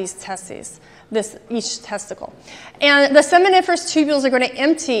compartmentalize these testes. each testicle. And the seminiferous tubules are going to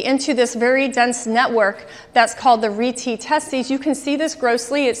empty into this very dense network that's called the rete testes. You can see this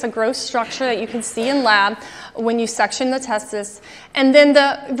grossly. It's a gross structure that you can see in lab when you section the testis. And then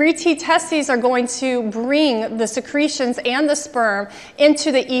the rete testes are going to bring the secretions and the sperm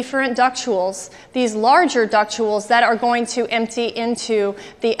into the efferent ductules, these larger ductules that are going to empty into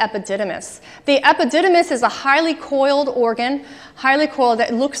the epididymis. The epididymis is a highly coiled organ, highly coiled,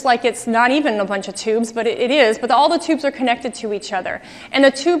 that looks like it's not even a bunch of tubes, but it is, but all the tubes are connected to each other. And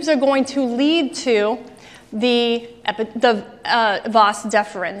the tubes are going to lead to the vas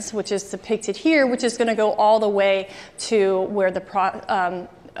deferens, which is depicted here, which is going to go all the way to where the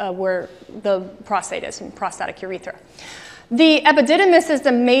prostate is, prostatic urethra. The epididymis is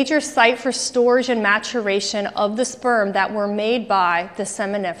the major site for storage and maturation of the sperm that were made by the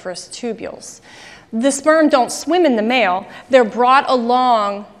seminiferous tubules. The sperm don't swim in the male. They're brought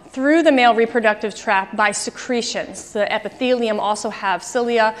along through the male reproductive tract by secretions. The epithelium also have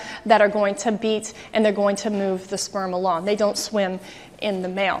cilia that are going to beat, and they're going to move the sperm along. They don't swim in the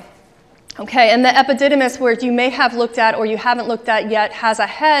male. Okay, and the epididymis, where you may have looked at or you haven't looked at yet, has a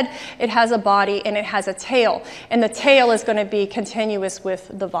head, it has a body, and it has a tail. And the tail is going to be continuous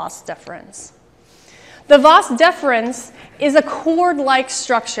with the vas deferens. The vas deferens is a cord-like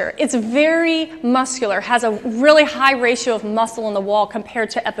structure. It's very muscular, has a really high ratio of muscle in the wall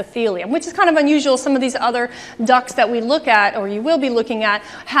compared to epithelium, which is kind of unusual. Some of these other ducts that we look at, or you will be looking at,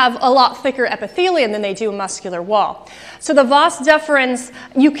 have a lot thicker epithelium than they do a muscular wall. So the vas deferens,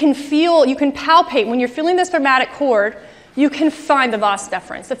 you can feel, you can palpate, when you're feeling the spermatic cord, you can find the vas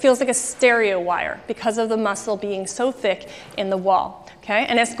deferens. It feels like a stereo wire because of the muscle being so thick in the wall. Okay?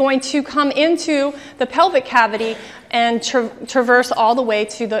 And it's going to come into the pelvic cavity and traverse all the way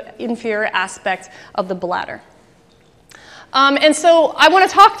to the inferior aspect of the bladder. And so I want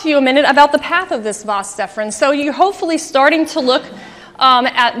to talk to you a minute about the path of this vas deferens. So you're hopefully starting to look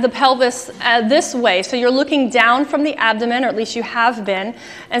at the pelvis this way. So you're looking down from the abdomen, or at least you have been.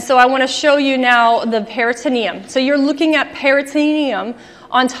 And so I want to show you now the peritoneum. So you're looking at peritoneum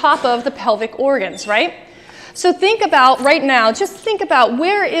on top of the pelvic organs, right? So think about, right now, just think about,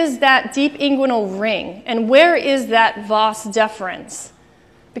 where is that deep inguinal ring and where is that vas deferens?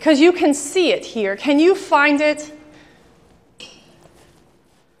 Because you can see it here. Can you find it?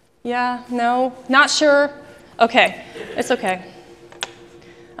 Yeah, no, not sure? Okay, it's okay.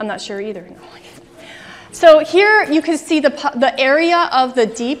 I'm not sure either. No. So here you can see the area of the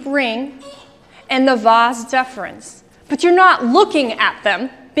deep ring and the vas deferens, but you're not looking at them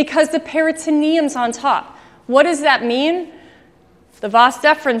because the peritoneum's on top. What does that mean? The vas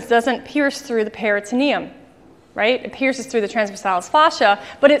deferens doesn't pierce through the peritoneum, right? It pierces through the transversalis fascia,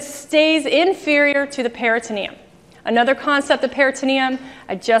 but it stays inferior to the peritoneum. Another concept of peritoneum,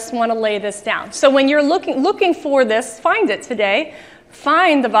 I just want to lay this down. So when you're looking for this, find it today.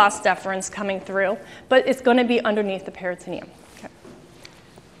 Find the vas deferens coming through, but it's going to be underneath the peritoneum. Okay.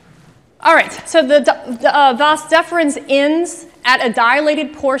 All right, so the vas deferens ends at a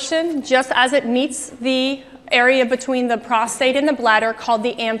dilated portion just as it meets the area between the prostate and the bladder called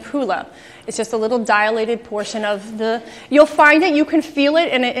the ampulla. It's just a little dilated portion of the, you'll find it, you can feel it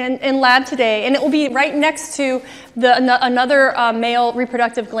in lab today, and it will be right next to another male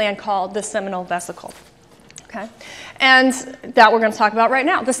reproductive gland called the seminal vesicle. Okay, and that we're going to talk about right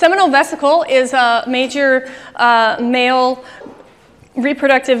now. The seminal vesicle is a major male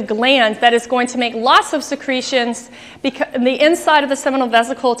reproductive gland that is going to make lots of secretions. Because the inside of the seminal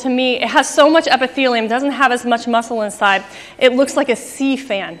vesicle, to me, it has so much epithelium, doesn't have as much muscle inside. It looks like a sea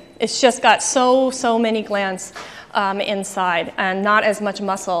fan. It's just got so many glands inside and not as much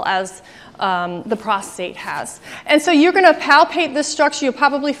muscle as the prostate has. And so you're going to palpate this structure. You'll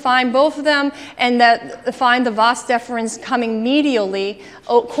probably find both of them, and find the vas deferens coming medially,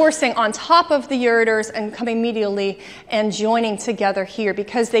 coursing on top of the ureters and coming medially and joining together here,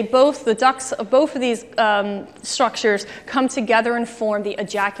 because the ducts of both of these structures come together and form the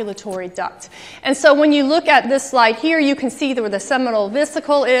ejaculatory duct. And so when you look at this slide here, you can see where the seminal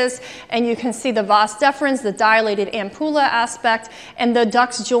vesicle is, and you can see the vas deferens, the dilated ampulla aspect, and the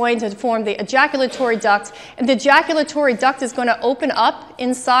ducts join to form the ejaculatory duct. And the ejaculatory duct is going to open up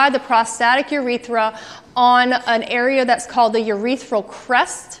inside the prostatic urethra on an area that's called the urethral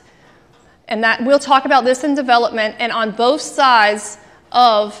crest. And that we'll talk about this in development. And on both sides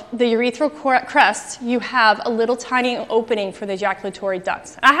of the urethral crest, you have a little tiny opening for the ejaculatory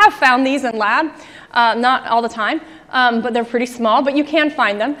ducts. I have found these in lab, not all the time, but they're pretty small, but you can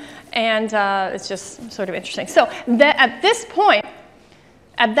find them. And it's just sort of interesting. So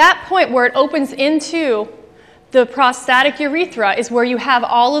at that point where it opens into The prostatic urethra is where you have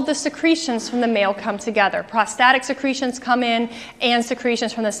all of the secretions from the male come together. Prostatic secretions come in and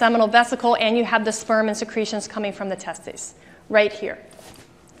secretions from the seminal vesicle, and you have the sperm and secretions coming from the testes, right here.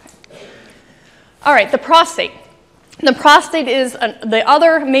 All right, the prostate. The prostate is the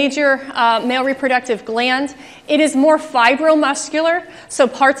other major male reproductive gland. It is more fibromuscular, so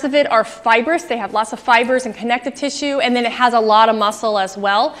parts of it are fibrous. They have lots of fibers and connective tissue, and then it has a lot of muscle as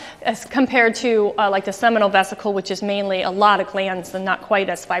well, as compared to like the seminal vesicle, which is mainly a lot of glands and not quite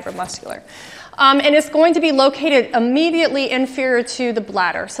as fibromuscular. And it's going to be located immediately inferior to the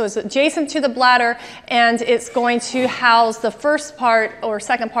bladder. So it's adjacent to the bladder, and it's going to house the first part or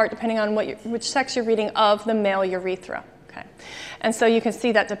second part, depending on which sex you're reading, of the male urethra. Okay. And so you can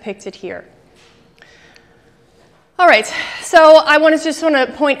see that depicted here. All right, so I just want to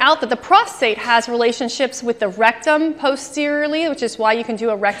point out that the prostate has relationships with the rectum posteriorly, which is why you can do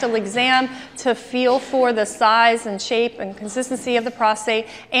a rectal exam to feel for the size and shape and consistency of the prostate.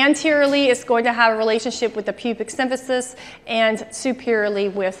 Anteriorly, it's going to have a relationship with the pubic symphysis, and superiorly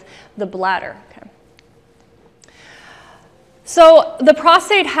with the bladder. Okay. So the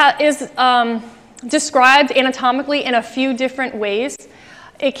prostate is described anatomically in a few different ways.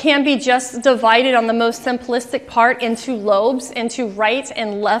 It can be just divided on the most simplistic part into lobes, into right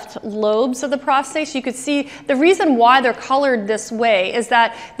and left lobes of the prostate. So you could see the reason why they're colored this way is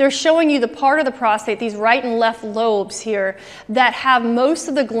that they're showing you the part of the prostate, these right and left lobes here, that have most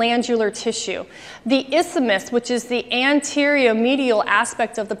of the glandular tissue. The isthmus, which is the anterior medial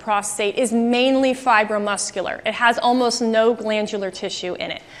aspect of the prostate, is mainly fibromuscular. It has almost no glandular tissue in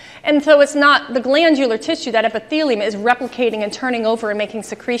it. And so it's not the glandular tissue, that epithelium is replicating and turning over and making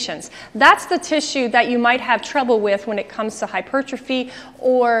secretions. That's the tissue that you might have trouble with when it comes to hypertrophy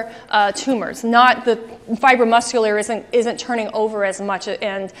or tumors. Not the fibromuscular isn't turning over as much,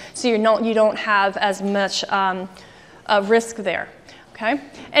 and so you don't have as much risk there. Okay?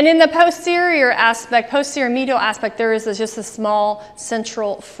 And in the posterior aspect, posterior medial aspect, there is just a small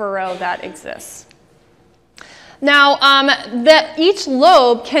central furrow that exists. Now, each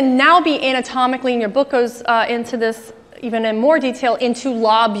lobe can now be anatomically, and your book goes into this even in more detail, into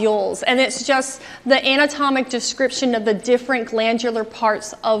lobules. And it's just the anatomic description of the different glandular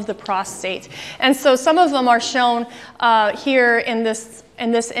parts of the prostate. And so some of them are shown here in this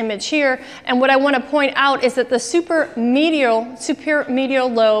image here. And what I want to point out is that the superior medial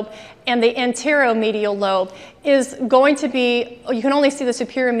lobe and the anteromedial lobe is going to be, you can only see the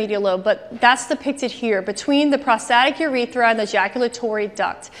superior medial lobe, but that's depicted here between the prostatic urethra and the ejaculatory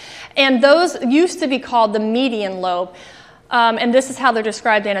duct. And those used to be called the median lobe. And this is how they're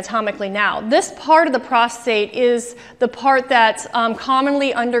described anatomically now. This part of the prostate is the part that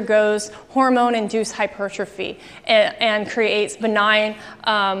commonly undergoes hormone-induced hypertrophy and creates benign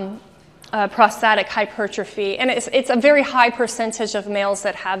prostatic hypertrophy. And it's a very high percentage of males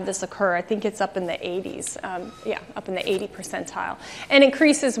that have this occur. I think it's up in the 80s, up in the 80 percentile. And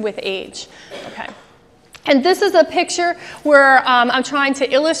increases with age. Okay. And this is a picture where I'm trying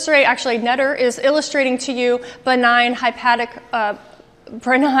to illustrate, actually Netter is illustrating to you benign prostatic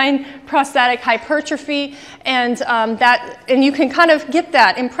hypertrophy, and you can kind of get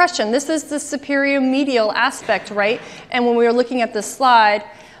that impression. This is the superior medial aspect, right? And when we were looking at this slide,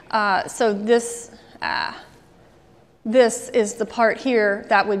 so this is the part here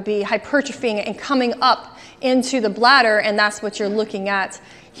that would be hypertrophying and coming up into the bladder, and that's what you're looking at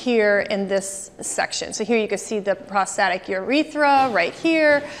here in this section. So here you can see the prostatic urethra right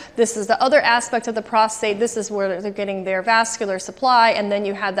here. This is the other aspect of the prostate. This is where they're getting their vascular supply, and then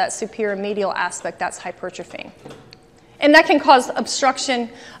you have that superior medial aspect that's hypertrophying. And that can cause obstruction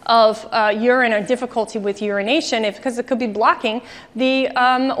of urine or difficulty with urination because it could be blocking the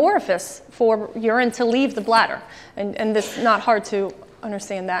orifice for urine to leave the bladder. And this is not hard to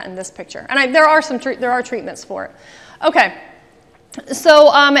understand that in this picture. And there are treatments for it. Okay. So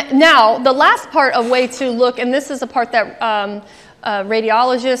now the last part of way to look, and this is a part that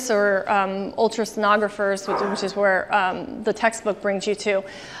radiologists or ultrasonographers, which is where the textbook brings you to,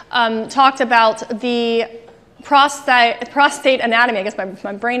 talked about the prostate anatomy. I guess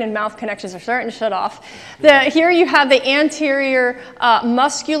my brain and mouth connections are starting to shut off. Here you have the anterior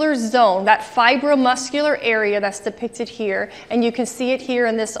muscular zone, that fibromuscular area that's depicted here, and you can see it here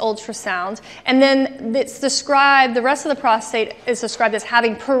in this ultrasound. And then it's described, the rest of the prostate is described as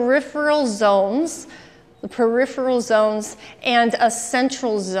having peripheral zones, and a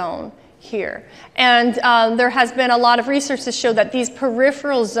central zone here. And there has been a lot of research to show that these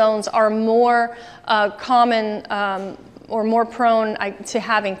peripheral zones are more common or more prone to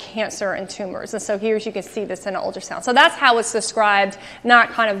having cancer and tumors. And so here you can see this in an ultrasound. So that's how it's described, not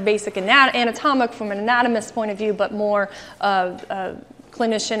kind of basic anatomic from an anatomist point of view, but more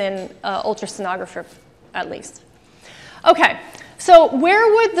clinician and ultrasonographer at least. Okay, so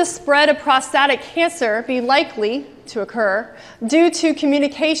where would the spread of prostatic cancer be likely to occur due to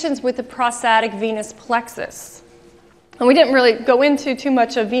communications with the prostatic venous plexus? And we didn't really go into too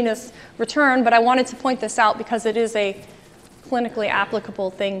much of venous return, but I wanted to point this out because it is a clinically applicable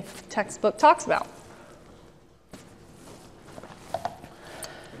thing textbook talks about.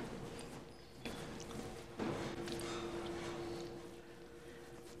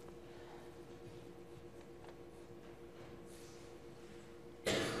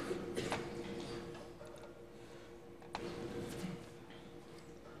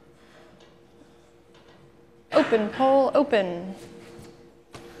 Open, poll, open.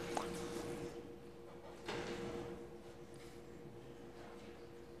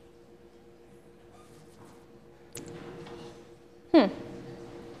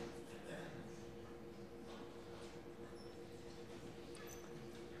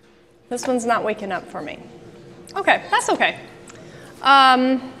 This one's not waking up for me. Okay, that's okay.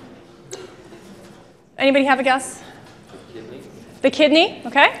 Anybody have a guess? Kidney. The kidney,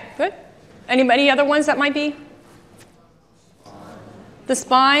 okay, good. Any other ones that might be? The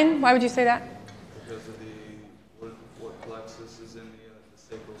spine, why would you say that? Because of what plexus is in the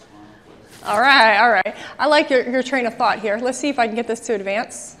sacral spinal plexus. All right. I like your train of thought here. Let's see if I can get this to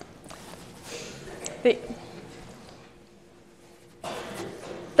advance.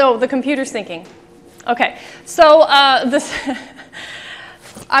 The computer's thinking. Okay, so this,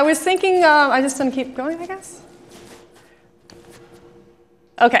 I was thinking, I'm just gonna keep going, I guess.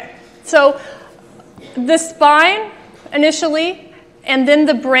 Okay, so the spine initially, and then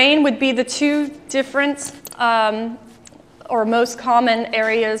the brain would be the two different or most common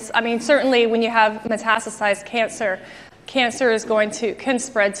areas. I mean, certainly when you have metastasized cancer, cancer can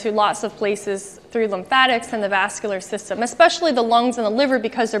spread to lots of places through lymphatics and the vascular system, especially the lungs and the liver,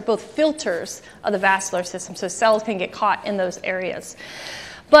 because they're both filters of the vascular system, so cells can get caught in those areas.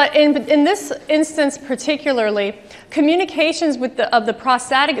 But in this instance particularly, communications with the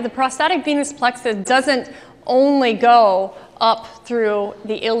prostatic venous plexus doesn't only go up through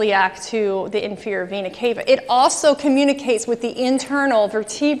the iliac to the inferior vena cava. It also communicates with the internal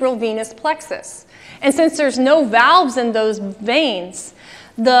vertebral venous plexus. And since there's no valves in those veins,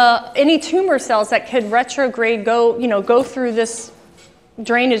 any tumor cells that could retrograde go through this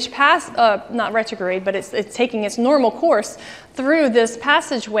drainage not retrograde, but it's taking its normal course through this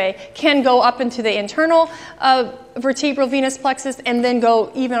passageway, can go up into the internal vertebral venous plexus and then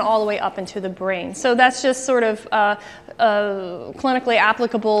go even all the way up into the brain. So that's just sort of a clinically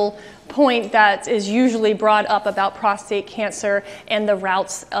applicable point that is usually brought up about prostate cancer and the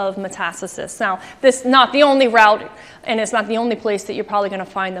routes of metastasis. Now, this is not the only route, and it's not the only place that you're probably going to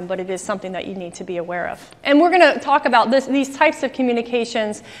find them, but it is something that you need to be aware of. And we're going to talk about these types of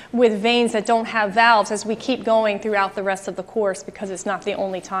communications with veins that don't have valves as we keep going throughout the rest of the course, because it's not the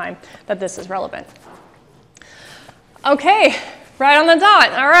only time that this is relevant. Okay, right on the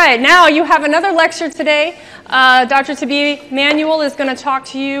dot. All right, now you have another lecture today. Dr. Tabi Manuel is going to talk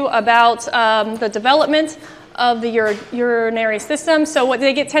to you about the development of the urinary system. So what, did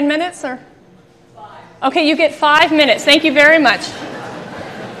they get 10 minutes or? 5. Okay, you get 5 minutes. Thank you very much.